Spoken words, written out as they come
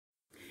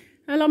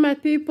Hello my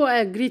people,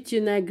 I greet you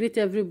and I greet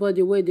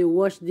everybody where they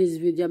watch this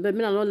video. But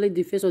me not let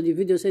the face of the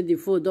video say the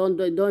phone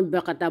don't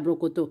back at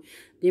brokoto.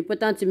 The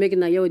important to make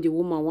na hear what the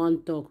woman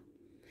want talk.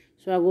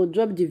 So I will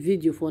drop the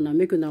video for now,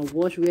 make una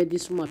watch where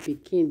this woman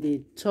pikin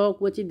they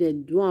talk, what they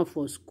doing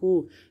for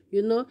school.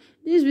 You know,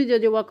 this video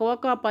they waka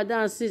up and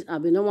down since I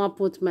be no one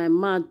put my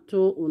mouth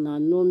to una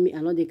know me.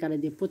 I know they carry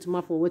they put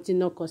mouth for what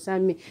no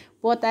concern me.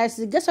 But I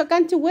suggest I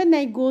can't when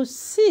I go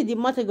see the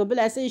matter go be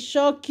like say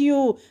shock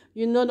you.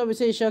 You know, nobody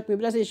say shock me,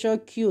 but I say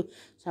shock you.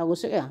 So I go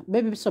say, yeah,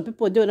 maybe some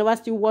people they will never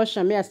still watch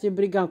and me I still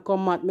bring and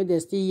come out, maybe they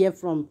still hear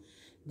from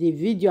the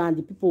video and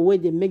the people where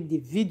they make the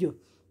video.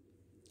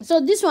 So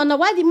this one,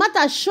 why the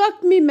matter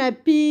shocked me, my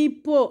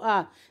people.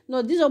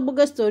 No, this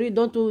oboga story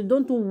don't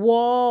do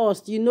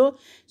worst, you know.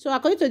 So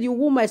according to the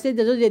woman, I said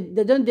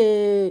they don't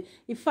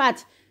in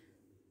fact,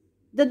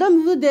 they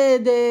don't do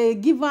they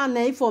give her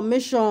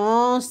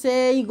information.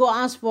 Say you go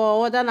ask for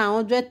more than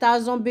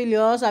 100,000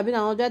 billions. I've been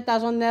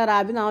 100,000 naira.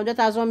 I've been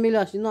 100,000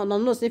 millions. You know,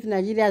 no. Say if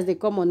Nigerians they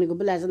come on, they go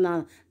be like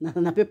na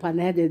paper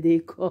na they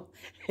call,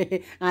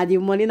 and the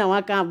money na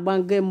one can't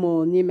bank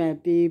money, my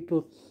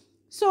people.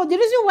 So the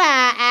reason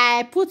why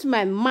I put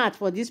my mouth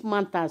for this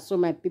matter, so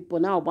my people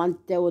now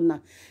want tell now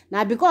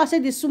because I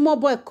said the small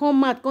boy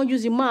come out, can't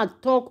use the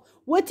mouth talk.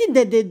 What did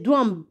they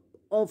do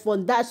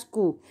from that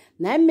school?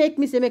 Now make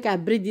me say make I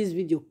bring this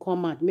video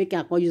come out, make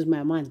I can't use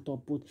my mouth to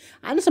put.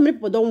 I know some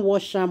people don't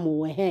watch them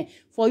over here.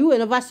 For you,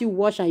 whenever still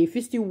watch and if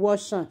you still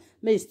watch them,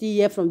 may still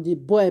hear from the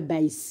boy by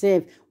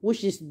himself,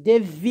 which is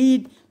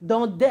David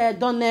Don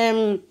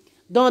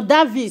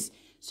Davis.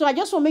 So I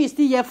just want me to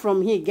still hear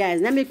from here, guys.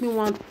 That make me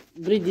want to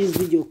read this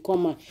video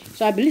come on.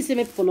 So I believe say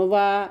make people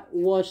never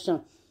watch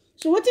them.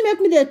 So what make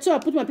me there too? I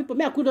put my people.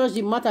 Me I could just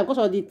the matter because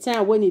of the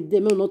time when it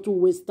they may not too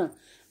waste time.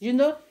 You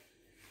know,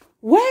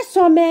 where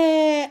some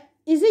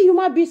is it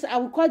human beings? I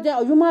will call them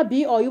or human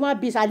being or human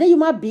beings. Are they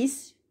human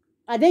beings?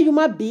 Are they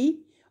human being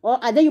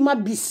or are they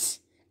human beings?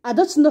 I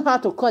don't know how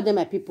to call them,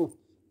 my people.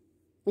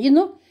 You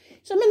know.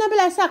 So me not be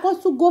like say I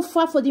want to go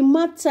far for the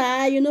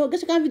matter, you know.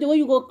 Get some video where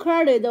you go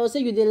carry, they will say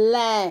you dey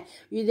lie,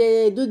 you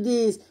dey do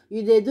this,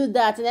 you dey do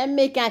that, and then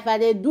make if I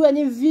dey do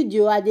any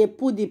video, I dey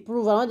put the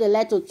proof. I want they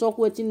like to talk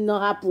wetin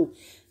not happen.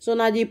 So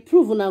now the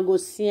proof una go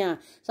see am.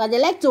 So they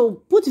like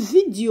to put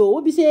video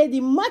wey be say the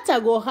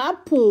matter go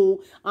happen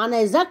and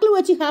exactly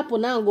wetin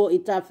happen now go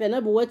interfere. No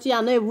be wetin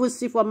I no even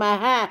see for my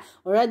hair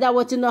or rather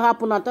wetin not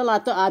happen at all.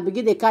 I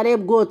begin to carry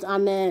goat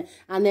and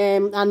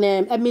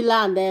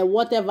Emila and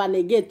whatever and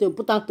again to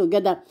put them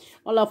together.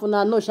 All of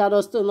una know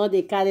shadow still not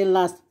they carry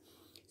last.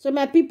 So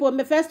my people,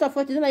 my first of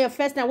all, today your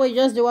first time where you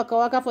just do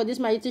waka for this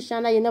my YouTube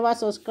channel, you never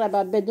subscribe.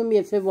 I beg do me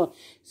a favor.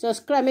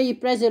 Subscribe, make you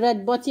press the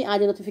red button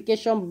and the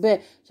notification bell.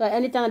 So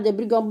anytime they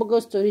bring on Bogo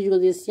story, you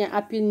will see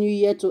Happy New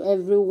Year to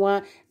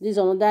everyone. This is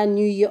another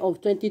new year of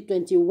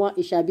 2021.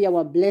 It shall be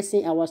our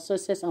blessing, our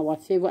success, our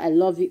favor. I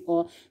love you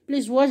all.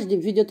 Please watch the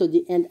video to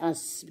the end and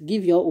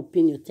give your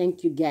opinion.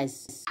 Thank you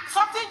guys.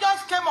 Something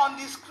just came on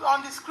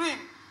the screen.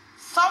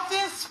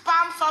 Something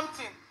spam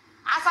something.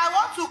 As I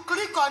want to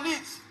click on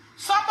it,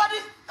 somebody,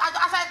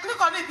 as I click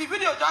on it, the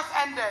video just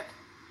ended.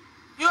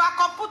 You are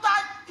computer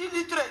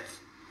illiterate.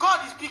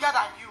 God is bigger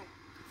than you.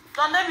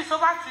 Your name is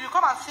over to you.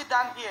 Come and sit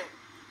down here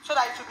so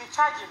that it will be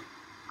charging.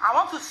 I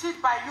want to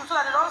sit by you so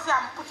that they don't say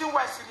I'm putting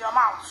words in your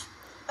mouth.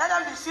 Let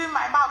them be seeing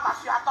my mouth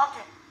as you are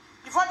talking.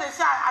 Before they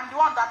say I'm the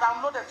one that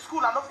downloaded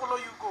school and don't follow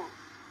you go.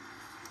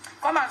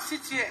 Come and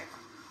sit here.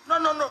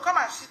 No. Come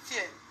and sit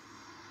here.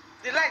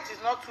 The light is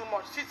not too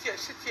much. Sit here.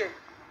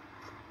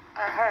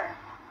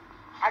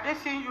 Are they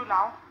seeing you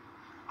now?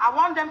 I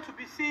want them to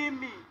be seeing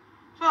me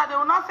so that they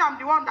will not say I'm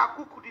the one that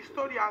cooked the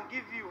story and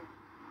give you.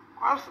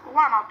 Because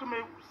one or two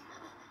may.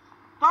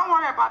 Don't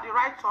worry about the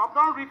write-up.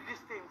 Don't read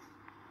these things.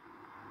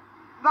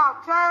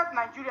 Now tell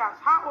Nigerians,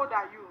 how old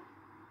are you?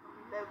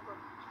 I'm 11.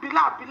 Be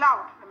loud.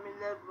 I'm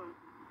 11.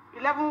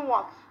 11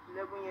 what?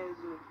 11 years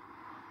old.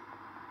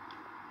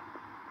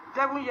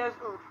 11 years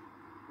old.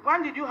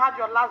 When did you have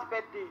your last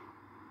birthday?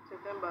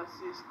 September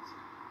 6th.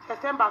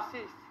 September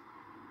 6th.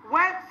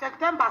 When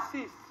September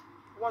 6th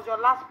was your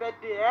last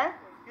birthday, eh?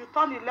 You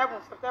turned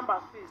 11 September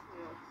 6th.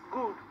 Yes.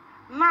 Good.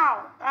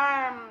 Now,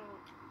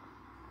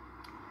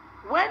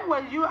 when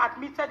were you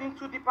admitted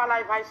into Deeper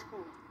Life High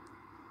School?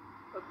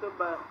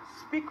 October.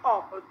 Speak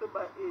up.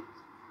 October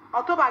 8th.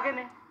 October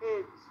again?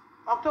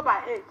 8th. October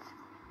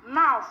 8th.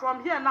 Now,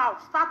 from here now,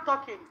 start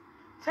talking.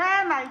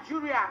 Tell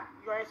Nigeria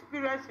your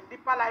experience in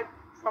Deeper Life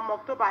from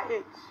October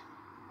 8th.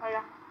 Oh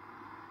yeah.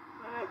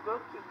 When I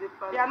got to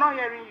Deeper Life. They are not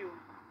hearing you.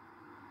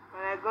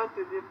 When I got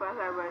to the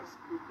High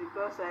School,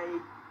 because I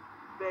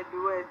bed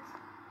wet,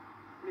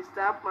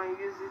 Mr. Apman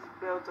uses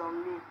belt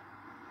on me.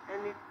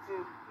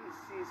 Anything he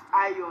sees,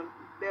 iron,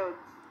 belt,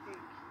 stick,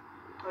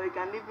 or he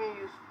can even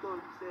use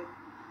stone. Say,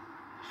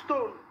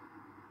 stone,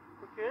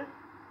 okay?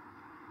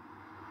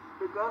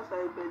 Because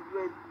I bed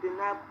wet, they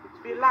now put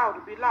be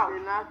loud. They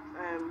now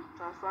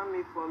transfer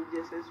me from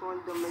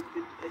JSS1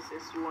 dormitory to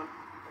SS1.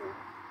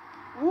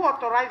 Who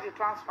authorized the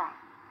transfer?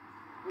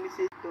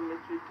 Mrs.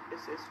 Dormitory to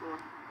SS1.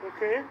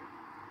 Okay.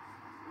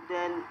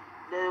 Then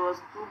There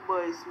was two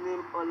boys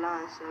named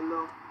Ola and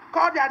Shalom.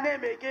 Call their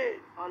name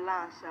again.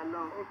 Ola and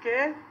Shalom.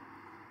 Okay.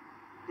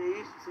 They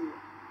used to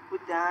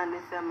put their hand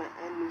inside my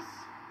anus.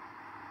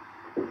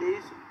 They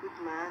used to put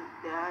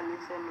their hand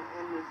inside my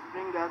anus,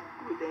 bring out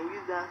food, and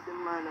use that same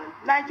man.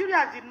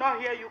 Nigerians did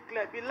not hear you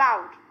clear. Be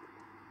loud.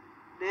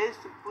 They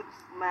used to put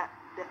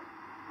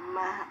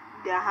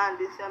their hand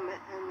inside my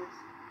anus,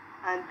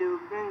 and they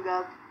would bring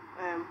out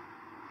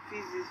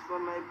feces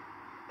from my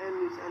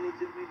anus, and it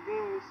would be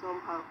doing me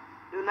somehow.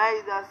 They will now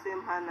use that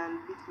same hand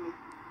and beat me.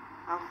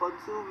 And for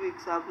 2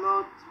 weeks, I've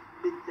not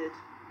beaten.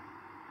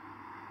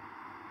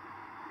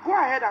 Go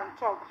ahead and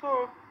talk.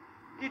 So,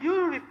 did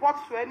you report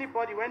to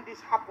anybody when this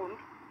happened?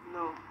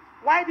 No.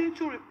 Why didn't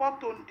you report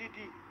to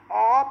Ndidi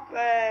or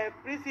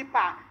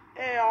principal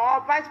or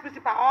vice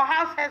principal or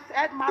house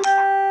headmaster?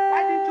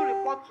 Why didn't you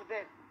report to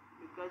them?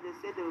 Because they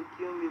said they will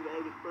kill me if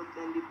I report to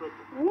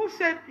anybody. Who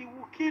said he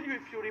will kill you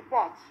if you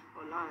report?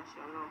 Ola and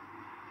Shalom.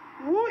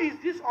 Who is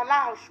this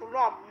Ola and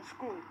Shalom in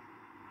school?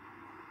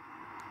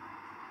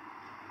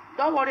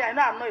 Don't worry, I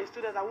know I'm not a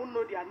student. I won't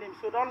know their name,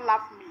 so don't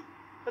laugh me,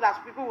 so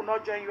that people will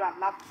not join you and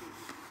laugh me.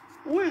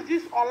 Who is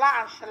this Ola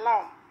and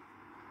Shalom?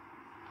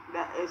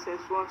 The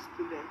SS1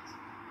 students.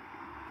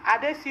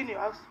 Are they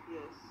seniors?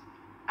 Yes.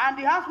 And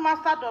the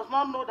housemaster does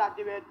not know that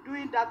they were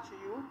doing that to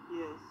you?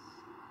 Yes.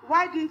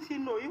 Why didn't he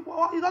know?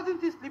 He doesn't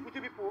sleep with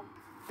you people.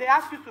 They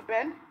ask you to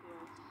bend?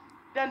 Yes.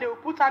 Then they will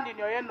put hand in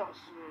your anus.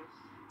 Yes.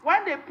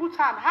 When they put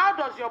hand, how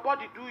does your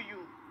body do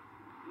you?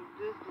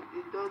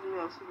 It does me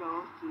as if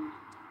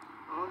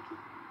I want to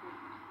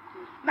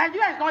poo.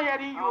 Nigeria is not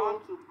hearing you. I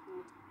want to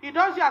poo. It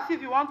does you as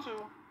if you want to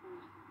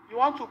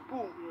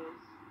poo.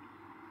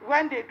 Yes.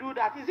 When they do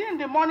that, is it in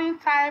the morning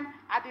time,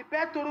 at the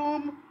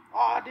bedroom,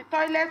 or the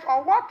toilet,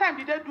 or what time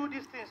did they do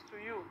these things to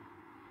you?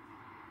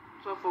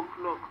 12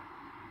 o'clock,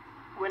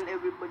 when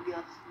everybody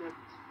has slept.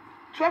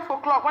 12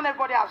 o'clock, when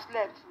everybody has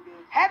slept? Yes.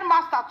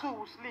 Headmaster too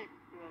will sleep?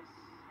 Yes.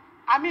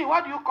 I mean,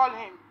 what do you call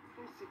him?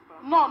 Principal.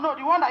 No,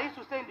 the one that used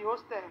to stay in the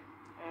hostel.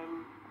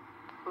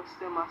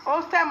 Hostel master.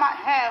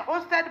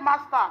 Hosted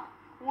master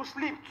will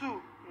sleep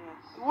too.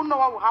 Yes. You won't know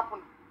what will happen.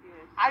 Yes.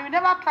 And you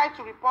never try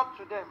to report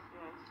to them.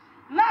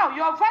 Yes. Now,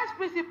 your vice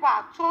principal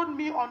told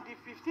me on the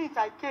 15th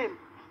I came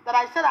that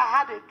I said I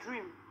had a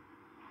dream.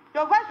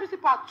 Your vice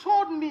principal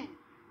told me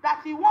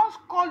that he once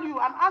called you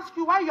and asked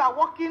you why you are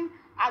walking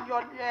and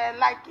you're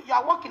like you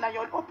are walking and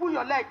you open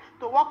your leg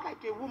to walk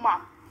like a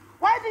woman.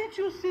 Why didn't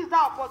you seize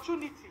that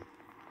opportunity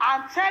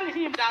and tell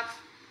him that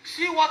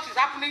see what is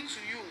happening to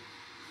you?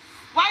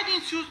 Why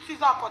didn't you seize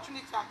that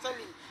opportunity and tell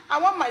him? I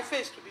want my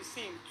face to be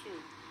seen too.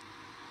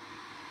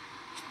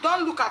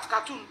 Don't look at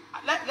cartoon.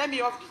 Let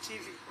me off the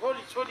TV. Hold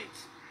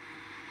it.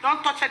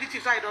 Don't touch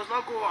anything so it does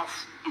not go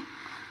off.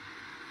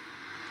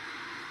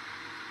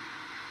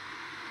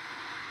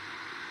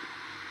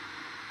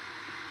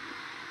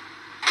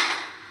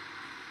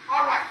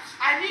 Alright,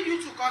 I need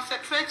you to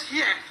concentrate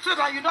here so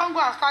that you don't go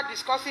and start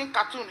discussing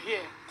cartoon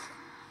here.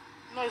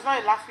 No, it's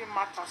not a laughing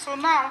matter. So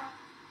now,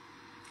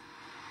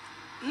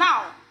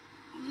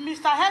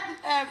 Mr.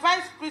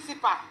 Vice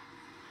Principal,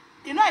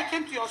 you know I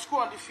came to your school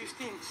on the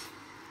 15th.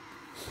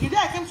 The day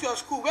I came to your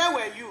school, where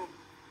were you?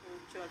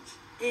 In church.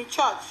 In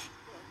church.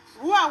 Yes.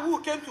 Who and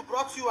who came to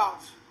brought you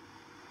out?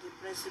 The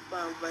principal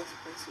and vice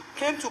principal.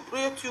 Came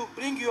to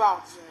bring you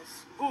out.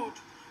 Yes. Good.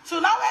 So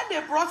now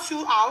when they brought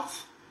you out,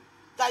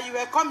 that you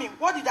were coming,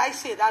 what did I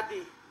say that day?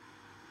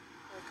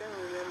 I can't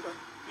remember.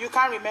 You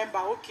can't remember,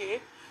 okay.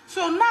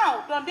 So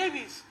now, Don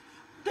Davis,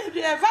 the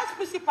vice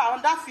principal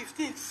on that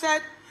 15th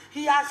said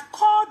he has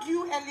called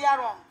you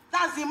earlier on.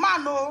 That's the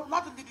man, no,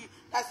 not the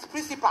that's the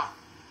principal.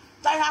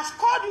 That he has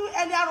called you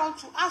earlier on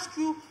to ask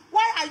you,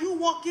 why are you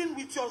walking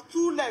with your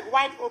two legs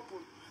wide open?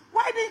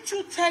 Why didn't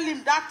you tell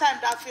him that time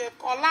that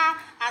Ola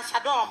and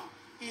Shaddam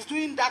is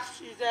doing that,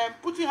 is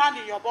putting hand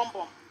in your bum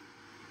bum?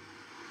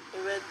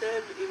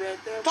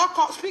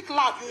 Talk, speak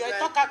loud, you are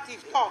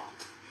talkative, talk.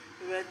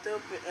 If I tell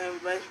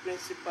vice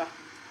principal,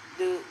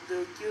 they'll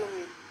kill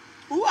me.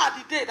 Who are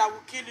the day that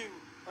will kill you?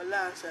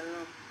 Ola and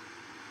Shalom.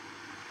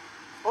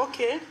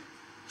 Okay.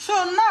 So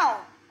now,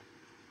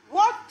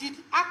 what did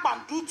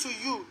Akpan do to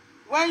you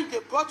when they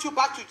brought you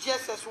back to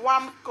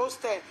GSS1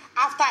 coaster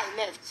after I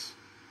left?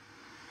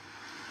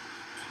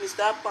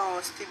 Mr. Akpan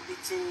was still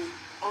beating me.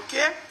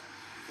 Okay.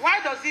 Why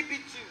does he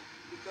beat you?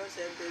 Because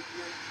I begged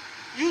him.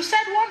 You said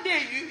one day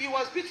he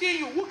was beating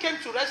you. Who came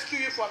to rescue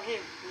you from him?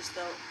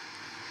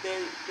 There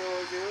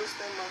was a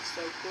hostel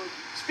master called...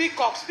 Speak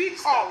up.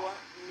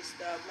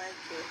 Mr.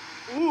 Michael.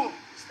 Who?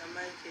 Mr.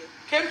 Michael.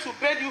 Came to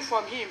bail you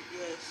from him?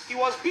 Yes. He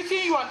was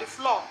beating you on the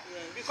floor?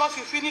 Yes. Because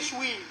you finished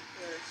weeing?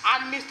 Yes.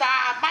 And Mr.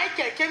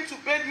 Michael came to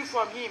bail you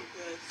from him?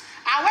 Yes.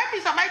 And when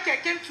Mr. Michael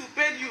came to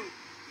bail you,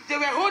 they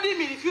were holding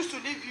him, he refused to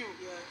leave you?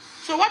 Yes.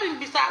 So what did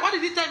Mr.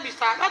 Michael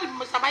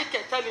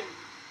tell him?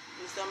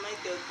 Mr.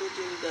 Michael told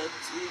him that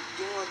he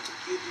didn't want to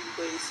kill this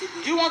boy. He said,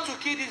 do you want to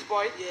kill this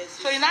boy? Yes.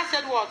 So he now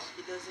said what?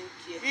 He doesn't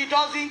care. He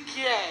doesn't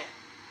care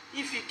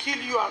if he kill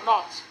you or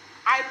not.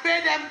 I pay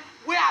them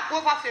way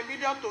above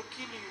 $500,000 to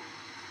kill you.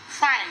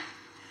 Fine.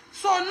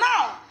 So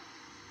now,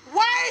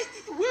 Why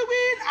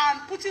weaving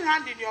and putting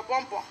hand in your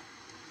bum bum?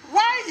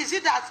 Why is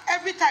it that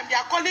every time they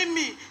are calling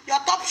me, your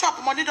top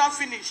shop money don't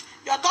finish,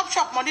 your top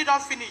shop money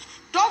don't finish?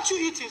 Don't you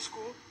eat in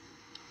school?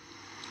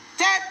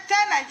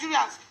 Tell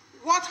Nigerians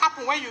what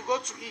happened when you go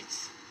to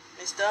eat.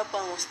 Mr.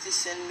 Appan will still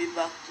send me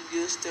back to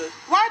the hostel.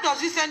 Why does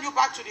he send you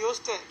back to the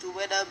hostel? To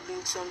whether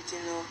bring something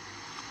or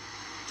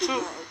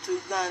to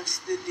go and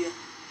stay there.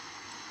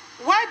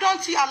 Why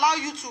don't he allow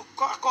you to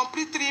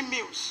complete 3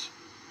 meals?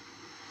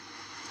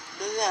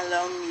 Doesn't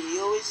allow me. He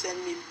always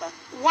send me back.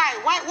 Why?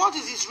 What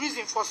is his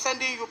reason for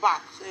sending you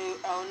back? So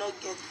I will not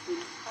get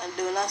food, and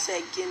they will not say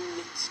I came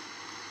late.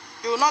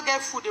 You will not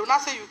get food. They will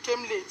not say you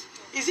came late.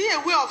 Is it a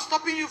way of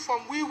stopping you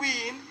from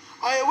wee-weeing,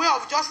 or a way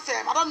of just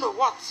I don't know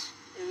what?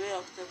 A way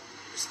of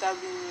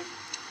starving me.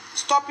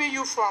 Stopping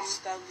you from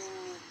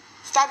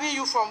starving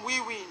you from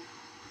wee-weeing.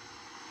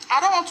 I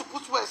don't want to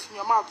put words in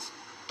your mouth.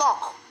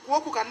 Talk.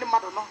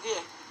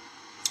 Hear.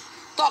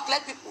 Talk.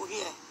 Let people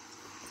hear.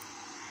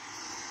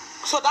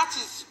 So that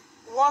is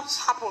what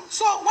happened.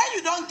 So when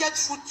you don't get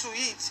food to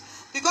eat,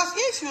 because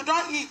if you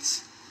don't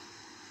eat,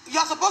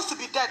 you're supposed to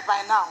be dead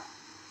by now.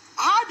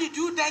 How did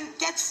you then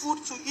get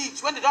food to eat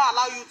when they don't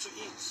allow you to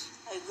eat?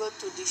 I go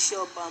to the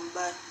shop and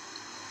buy.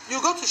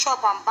 You go to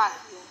shop and buy?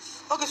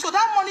 Yes. Okay, so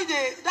that money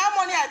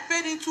I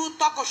paid into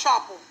taco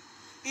shop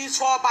is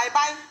for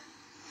bye-bye.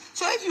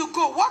 So if you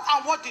go,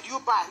 what did you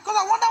buy? Because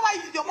I wonder why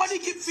your money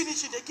keep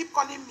finishing. They keep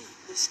calling me.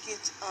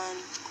 Biscuit and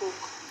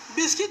Coke.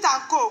 Biscuit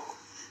and Coke.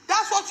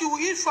 That's what you will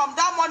eat from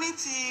that morning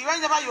till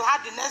whenever you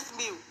had the next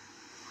meal.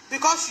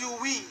 Because you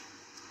will.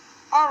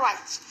 All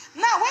right.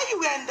 Now, when you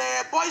were in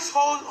the boys'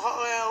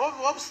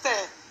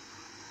 upstairs,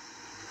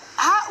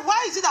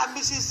 why is it that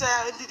Mrs.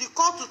 Did you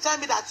call to tell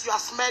me that you are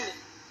smelling?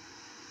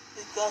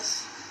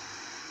 Because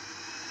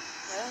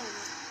I don't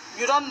know.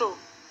 You don't know?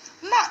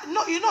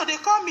 No, you know, they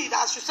call me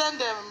that I should send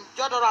them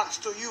deodorants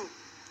to you.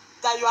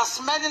 That you are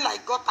smelling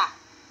like gutter.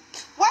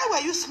 Why were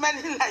you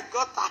smelling like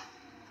gutter?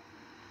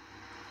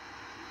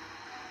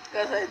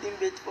 Because I didn't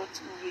bathe for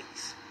 2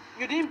 weeks.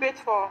 You didn't bathe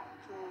for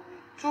 2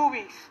 weeks. 2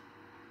 weeks.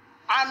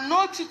 And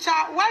no teacher,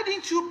 why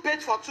didn't you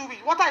bathe for 2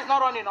 weeks? Water is not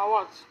running or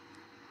what?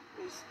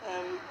 It's,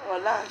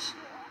 Olange,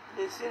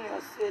 the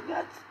seniors said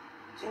that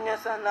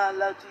juniors are not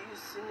allowed to use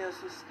senior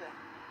hostel.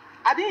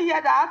 I didn't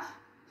hear that.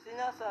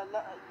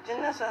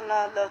 Juniors are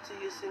not allowed to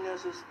use senior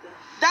hostel.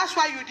 That's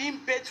why you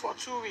didn't bathe for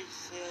 2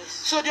 weeks. Yes.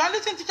 So the only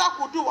thing teacher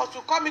could do was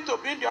to come in to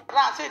bring your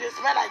and say they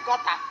smell like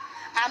gutter.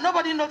 And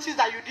nobody noticed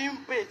that you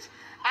didn't bathe.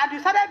 And you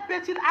started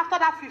bathing after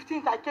that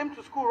 15th I came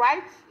to school,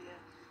 right? Yes.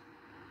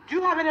 Do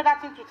you have any other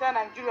thing to tell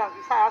Nigerians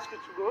before I ask you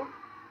to go?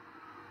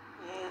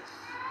 Yes.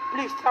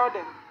 Please tell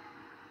them.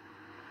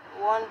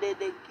 One day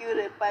they killed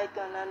a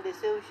python and they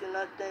say we should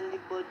not tell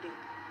anybody.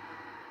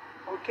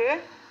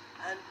 Okay.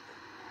 And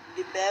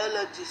the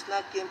biologist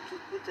now came to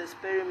put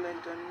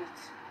experiment on it.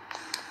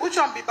 Which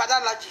one be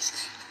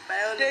biologist?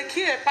 Biologist. They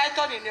kill a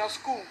python in your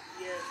school.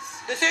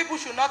 Yes. They say people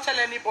should not tell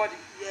anybody.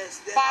 Yes.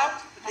 They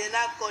But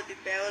now call the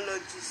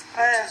biologist,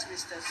 which is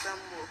Mr.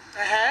 Samuel,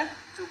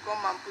 to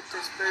come and put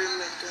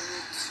experiment on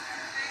it.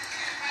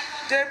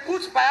 They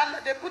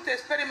put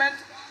experiment.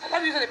 What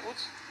do you say they put?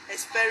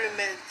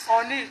 Experiment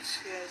On it.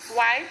 Yes.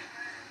 Why?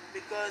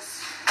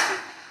 Because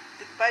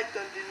the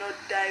python did not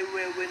die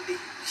well when they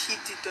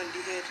hit it on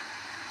the head.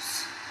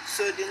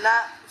 So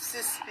now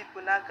 6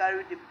 people now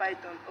carry the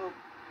python up.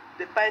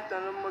 The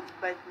python almost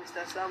bite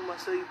Mr. Samuel,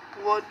 so he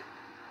poured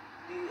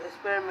the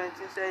experiment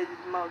inside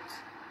his mouth.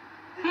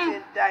 The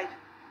thing died.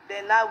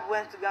 They now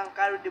went to go and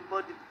carry the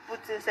body, put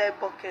inside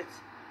buckets,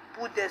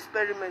 put the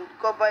experiment,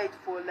 cover it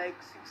for like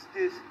 6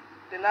 days.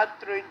 They now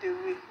throw it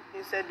away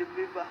inside the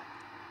river.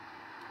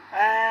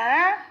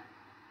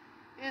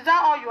 Is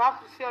that all you have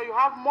to say, or you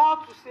have more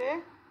to say?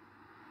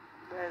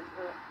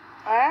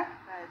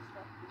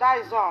 That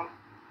is all.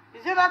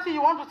 Is there nothing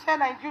you want to tell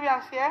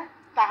Nigerians here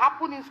that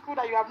happened in school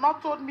that you have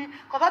not told me?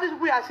 Because all these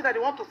people I see that they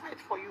want to fight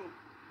for you.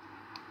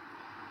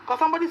 Because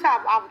somebody said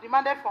I've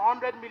demanded for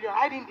 100 million.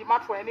 I didn't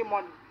demand for any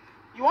money.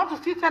 You want to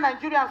still tell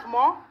Nigerians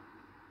more?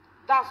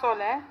 That's all,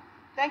 eh?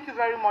 Thank you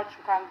very much.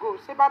 You can go.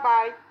 Say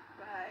bye-bye.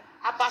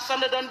 Bye.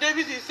 Ambassador Don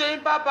Davis is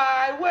saying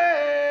bye-bye.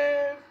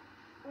 Wave.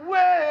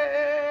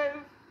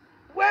 Wave.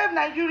 Wave,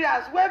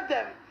 Nigerians. Wave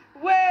them.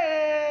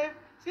 Wave.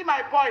 See,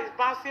 my boy is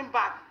bouncing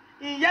back.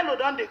 In yellow,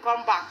 don't they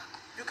come back?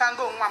 You can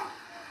go, ma'am.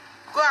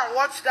 Go and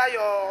watch that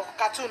your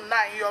cartoon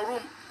now in your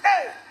room.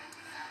 Hey!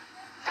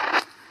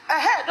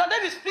 Hey, Don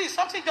Davis, please.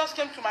 Something just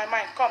came to my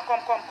mind. Come.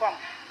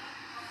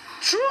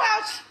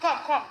 Throughout,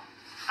 come.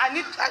 I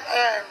need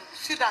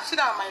sit down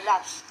on my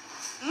laps.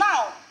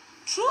 Now,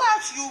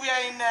 throughout you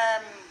were in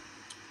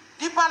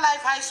Deeper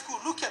Life High School.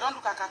 Look here, don't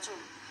look at cartoon.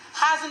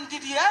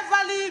 Did he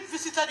ever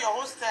visited your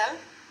hostel?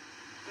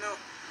 No.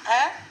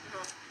 No.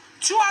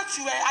 Throughout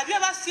you were, have you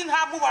ever seen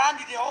her move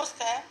around in your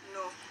hostel?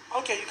 No.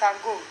 Okay, you can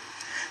go.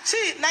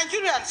 See,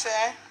 Nigerians,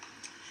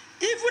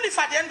 even if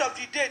at the end of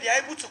the day they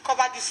are able to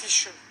cover this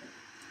issue,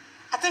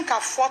 I think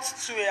I've fought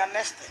to an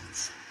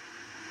extent.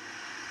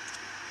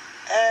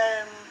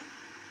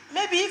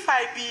 Maybe if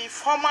I be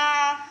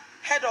former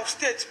head of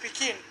state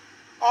speaking,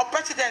 or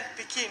president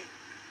pikin.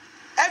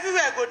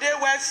 Everywhere go there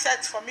well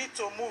set for me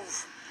to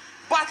move.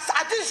 But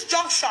at this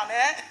junction,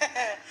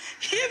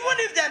 even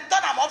if they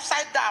turn am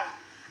upside down,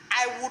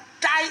 I would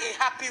die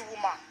a happy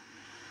woman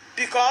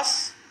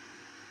because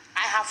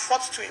I have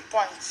fought to a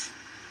point.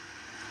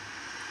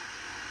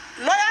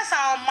 Lawyers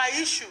are on my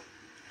issue.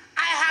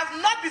 I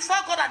have not, before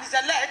God and his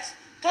elect,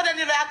 told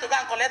any lawyer to go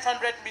and collect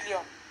 100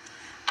 million.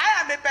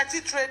 I am a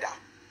petty trader.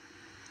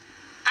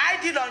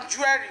 I deal on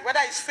jewelry, whether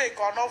it's fake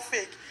or not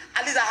fake.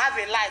 At least I have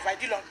a life. I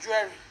deal on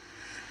jewelry.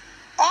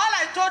 All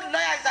I told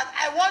lawyers is that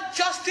I want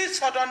justice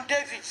for Don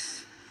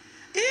Davis.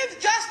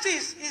 If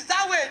justice is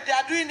that way they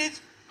are doing it,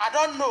 I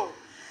don't know.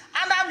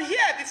 And I'm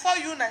here before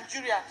you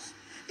Nigerians.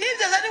 If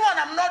there's anyone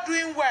I'm not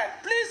doing well,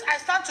 please, I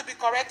stand to be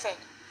corrected.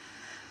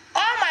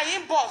 All my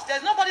inbox,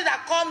 there's nobody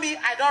that call me,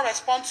 I don't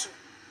respond to.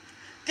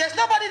 There's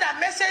nobody that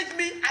message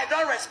me, I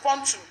don't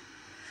respond to.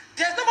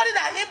 There's nobody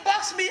that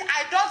inbox me,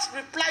 I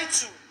don't reply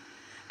to.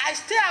 I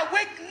stay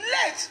awake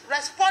late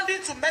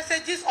responding to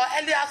messages or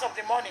early hours of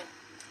the morning.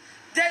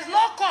 There's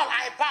no call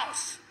I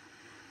bounce.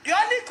 The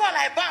only call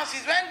I bounce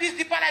is when these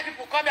deeper life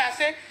people come here and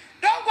say,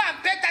 don't go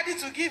and beg daddy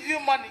to give you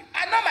money.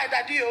 I know my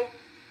daddy, oh.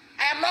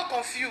 I am not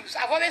confused.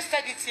 I've always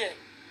said it here.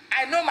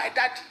 I know my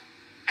daddy.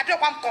 I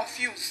don't want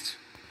confused.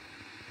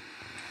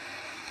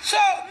 So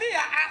me,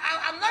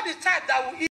 I'm not the type that will